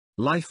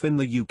Life in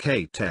the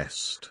UK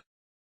Test.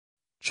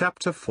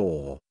 Chapter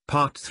 4,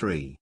 Part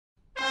 3.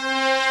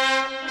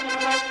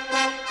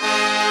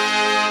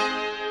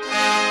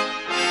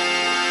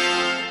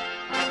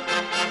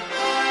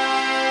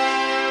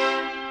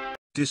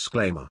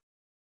 Disclaimer.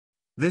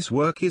 This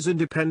work is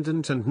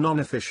independent and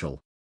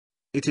non-official.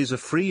 It is a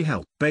free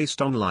help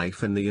based on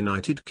life in the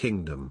United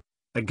Kingdom,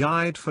 a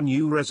guide for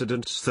new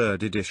residents,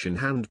 3rd edition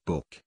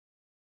handbook.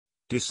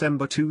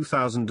 December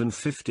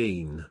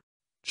 2015.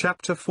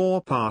 Chapter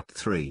 4, Part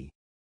 3.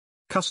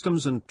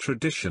 Customs and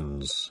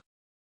Traditions.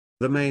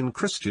 The main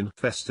Christian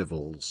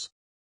festivals.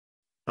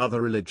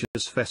 Other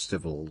religious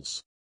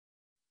festivals.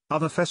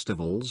 Other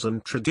festivals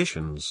and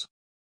traditions.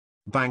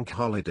 Bank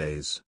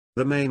holidays,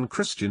 the main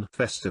Christian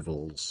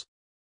festivals.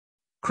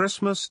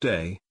 Christmas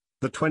Day,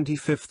 the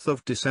 25th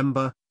of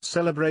December,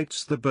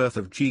 celebrates the birth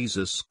of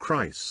Jesus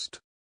Christ.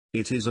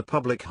 It is a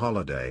public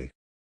holiday.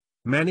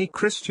 Many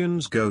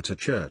Christians go to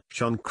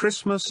church on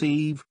Christmas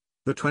Eve,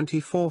 the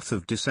 24th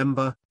of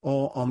December,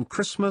 or on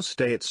Christmas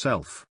Day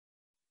itself.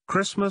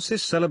 Christmas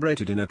is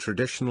celebrated in a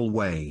traditional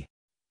way.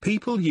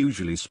 People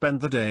usually spend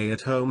the day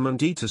at home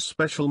and eat a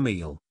special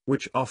meal,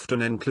 which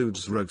often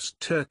includes roast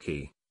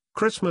turkey,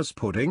 Christmas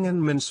pudding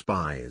and mince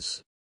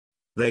pies.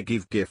 They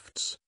give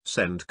gifts,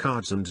 send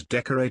cards and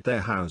decorate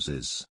their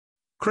houses.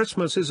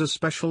 Christmas is a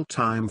special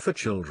time for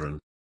children.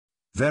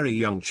 Very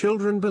young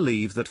children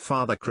believe that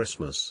Father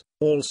Christmas,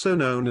 also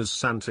known as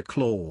Santa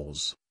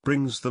Claus,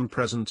 brings them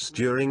presents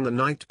during the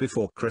night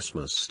before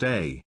Christmas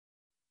Day.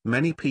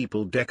 Many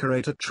people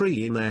decorate a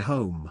tree in their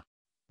home.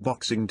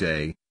 Boxing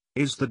Day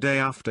is the day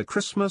after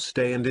Christmas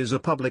Day and is a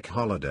public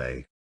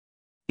holiday.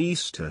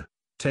 Easter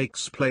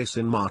takes place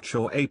in March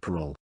or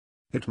April.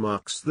 It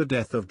marks the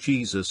death of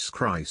Jesus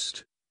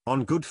Christ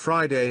on Good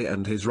Friday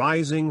and his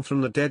rising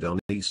from the dead on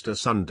Easter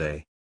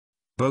Sunday.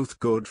 Both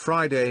Good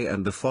Friday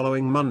and the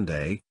following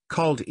Monday,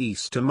 called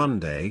Easter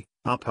Monday,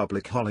 are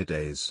public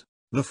holidays.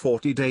 The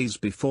 40 days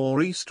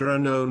before Easter are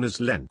known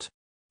as Lent.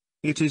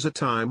 It is a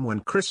time when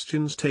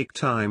Christians take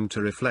time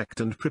to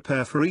reflect and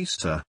prepare for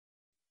Easter.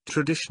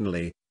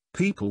 Traditionally,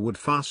 people would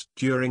fast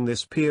during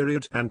this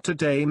period, and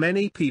today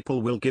many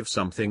people will give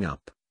something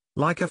up,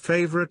 like a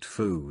favorite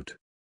food.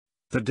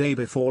 The day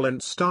before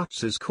Lent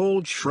starts is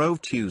called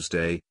Shrove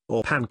Tuesday,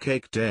 or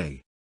Pancake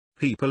Day.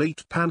 People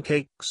eat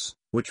pancakes,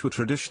 which were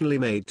traditionally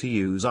made to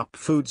use up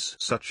foods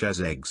such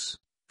as eggs,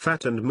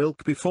 fat and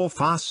milk before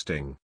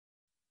fasting.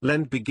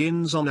 Lent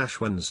begins on Ash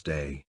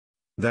Wednesday.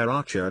 There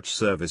are church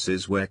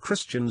services where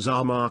Christians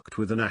are marked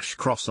with an ash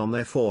cross on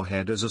their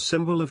forehead as a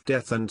symbol of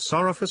death and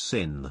sorrow for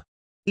sin.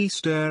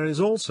 Easter is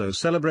also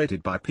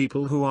celebrated by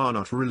people who are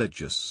not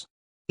religious.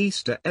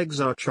 Easter eggs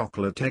are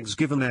chocolate eggs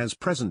given as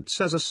presents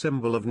as a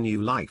symbol of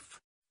new life.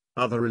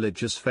 Other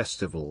religious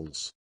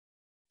festivals.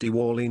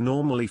 Diwali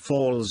normally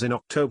falls in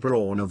October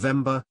or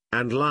November,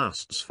 and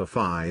lasts for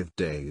 5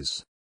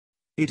 days.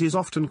 It is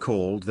often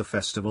called the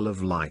Festival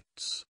of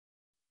Lights.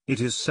 It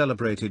is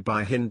celebrated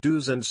by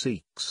Hindus and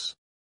Sikhs.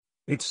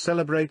 It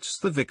celebrates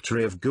the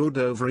victory of good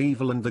over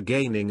evil and the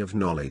gaining of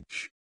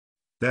knowledge.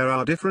 There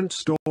are different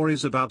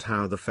stories about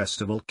how the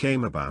festival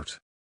came about.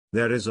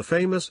 There is a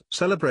famous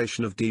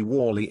celebration of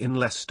Diwali in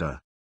Leicester.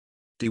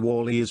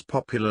 Diwali is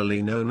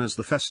popularly known as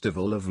the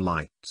Festival of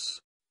Lights.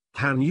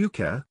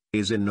 Hanukkah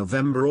is in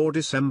November or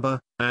December,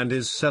 and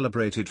is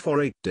celebrated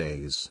for 8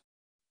 days.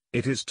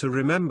 It is to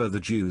remember the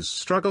Jews'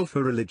 struggle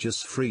for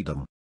religious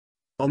freedom.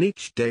 On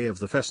each day of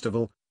the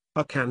festival,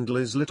 a candle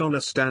is lit on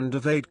a stand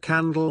of 8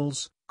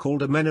 candles,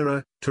 called a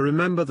menorah, to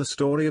remember the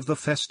story of the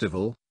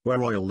festival,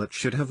 where oil that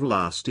should have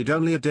lasted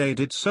only a day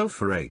did so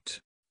for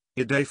 8.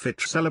 Eid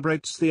al-Fitr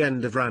celebrates the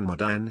end of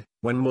Ramadan,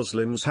 when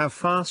Muslims have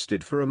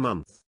fasted for a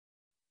month.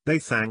 They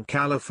thank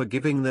Allah for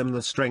giving them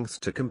the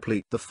strength to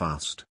complete the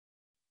fast.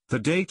 The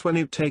date when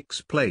it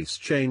takes place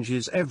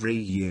changes every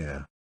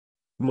year.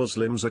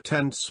 Muslims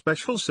attend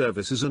special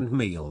services and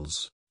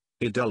meals.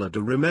 Eid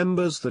al-Adha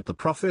remembers that the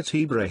Prophet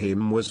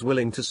Ibrahim was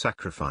willing to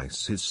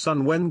sacrifice his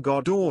son when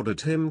God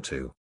ordered him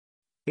to.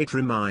 It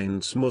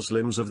reminds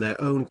Muslims of their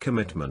own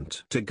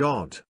commitment to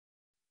God.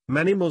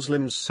 Many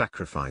Muslims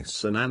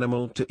sacrifice an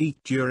animal to eat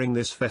during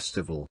this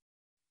festival.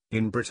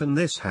 In Britain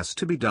this has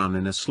to be done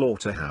in a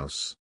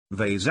slaughterhouse.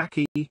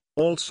 Vaisakhi,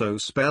 also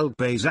spelled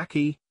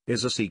Baisakhi,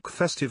 is a Sikh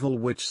festival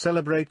which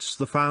celebrates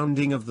the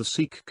founding of the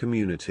Sikh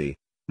community,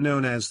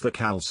 known as the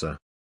Khalsa.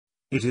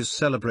 It is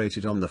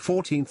celebrated on the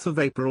 14th of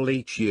April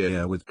each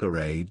year with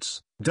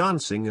parades,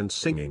 dancing and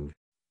singing.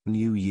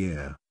 New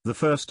Year, the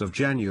 1st of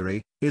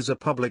January, is a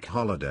public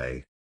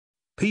holiday.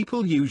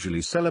 People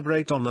usually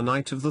celebrate on the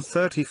night of the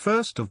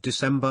 31st of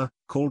December,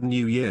 called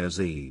New Year's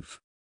Eve.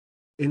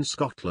 In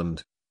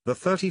Scotland, the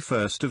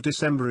 31st of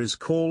December is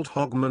called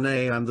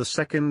Hogmanay and the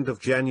 2nd of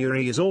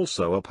January is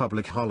also a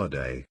public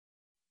holiday.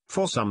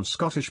 For some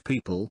Scottish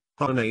people,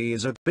 Hogmanay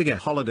is a bigger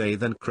holiday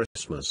than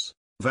Christmas.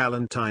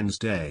 Valentine's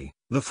Day,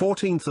 the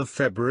 14th of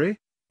February,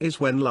 is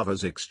when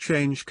lovers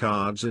exchange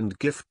cards and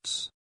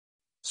gifts.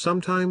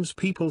 Sometimes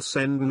people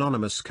send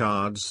anonymous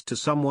cards to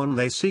someone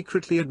they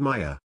secretly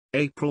admire.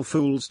 April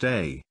Fool's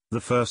Day, The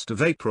 1st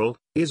of April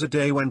is a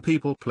day when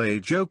people play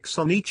jokes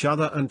on each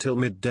other until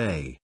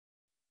midday.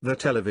 The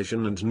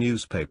television and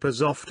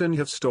newspapers often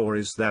have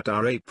stories that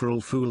are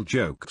April Fool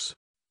jokes.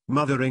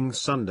 Mothering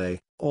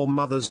Sunday, or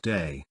Mother's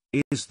Day,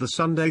 is the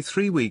Sunday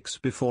 3 weeks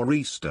before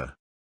Easter.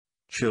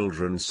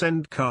 Children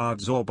send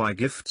cards or buy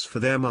gifts for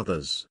their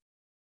mothers.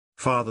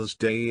 Father's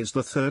Day is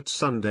the 3rd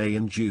Sunday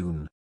in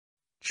June.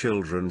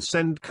 Children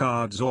send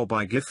cards or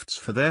buy gifts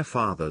for their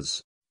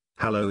fathers.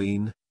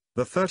 Halloween,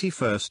 the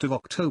 31st of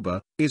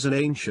October, is an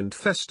ancient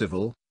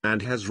festival,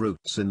 and has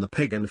roots in the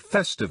pagan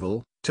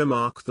festival, to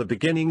mark the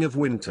beginning of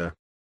winter.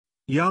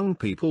 Young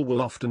people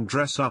will often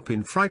dress up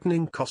in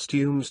frightening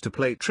costumes to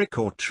play trick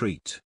or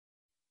treat.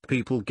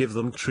 People give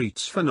them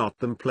treats for not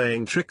them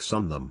playing tricks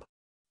on them.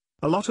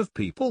 A lot of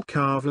people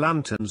carve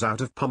lanterns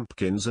out of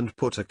pumpkins and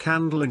put a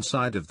candle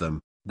inside of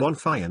them.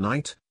 Bonfire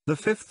Night, the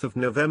 5th of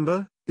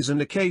November, is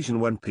an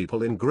occasion when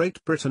people in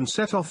Great Britain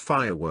set off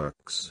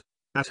fireworks,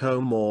 at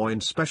home or in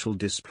special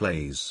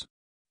displays.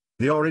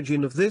 The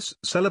origin of this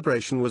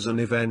celebration was an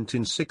event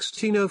in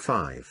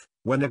 1605,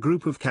 when a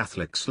group of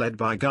Catholics led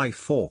by Guy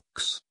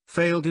Fawkes,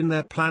 failed in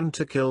their plan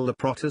to kill the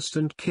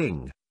Protestant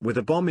king, with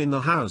a bomb in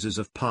the Houses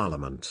of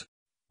Parliament.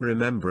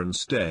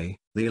 Remembrance Day,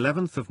 the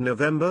 11th of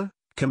November,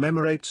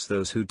 commemorates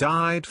those who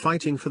died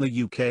fighting for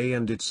the UK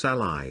and its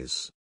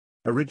allies.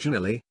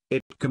 Originally,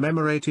 it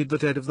commemorated the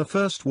dead of the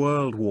First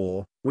World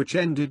War, which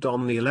ended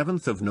on the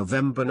 11th of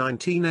November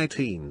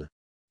 1918.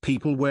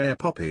 People wear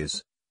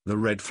poppies, the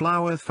red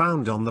flower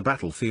found on the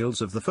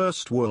battlefields of the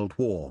First World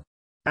War.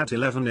 At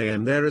 11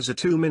 a.m. there is a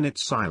 2-minute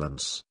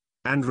silence,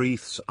 and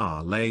wreaths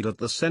are laid at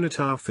the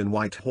Cenotaph in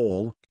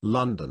Whitehall,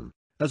 London,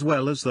 as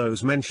well as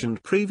those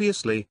mentioned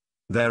previously.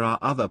 There are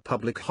other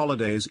public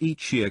holidays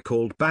each year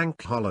called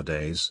bank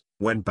holidays,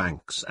 when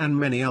banks and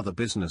many other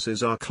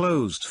businesses are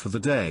closed for the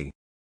day.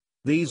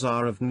 These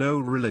are of no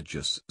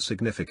religious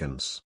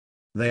significance.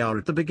 They are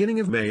at the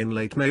beginning of May, in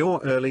late May or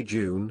early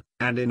June,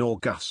 and in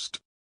August.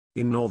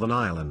 In Northern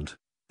Ireland,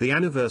 the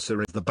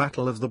anniversary of the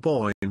Battle of the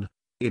Boyne,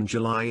 in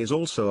July, is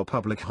also a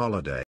public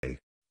holiday.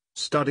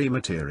 Study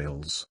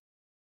materials.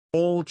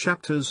 All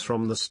chapters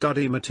from the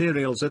study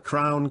materials are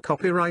Crown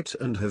copyright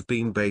and have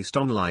been based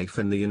on Life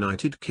in the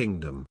United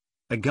Kingdom,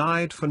 a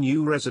guide for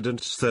new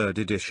residents 3rd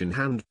edition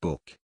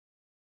handbook.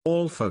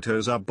 All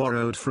photos are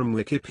borrowed from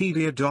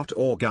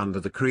wikipedia.org under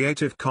the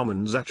Creative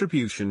Commons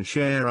Attribution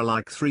Share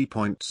Alike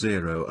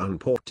 3.0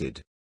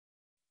 unported.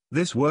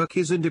 This work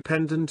is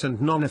independent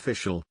and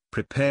non-official,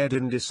 prepared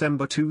in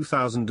December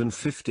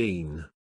 2015.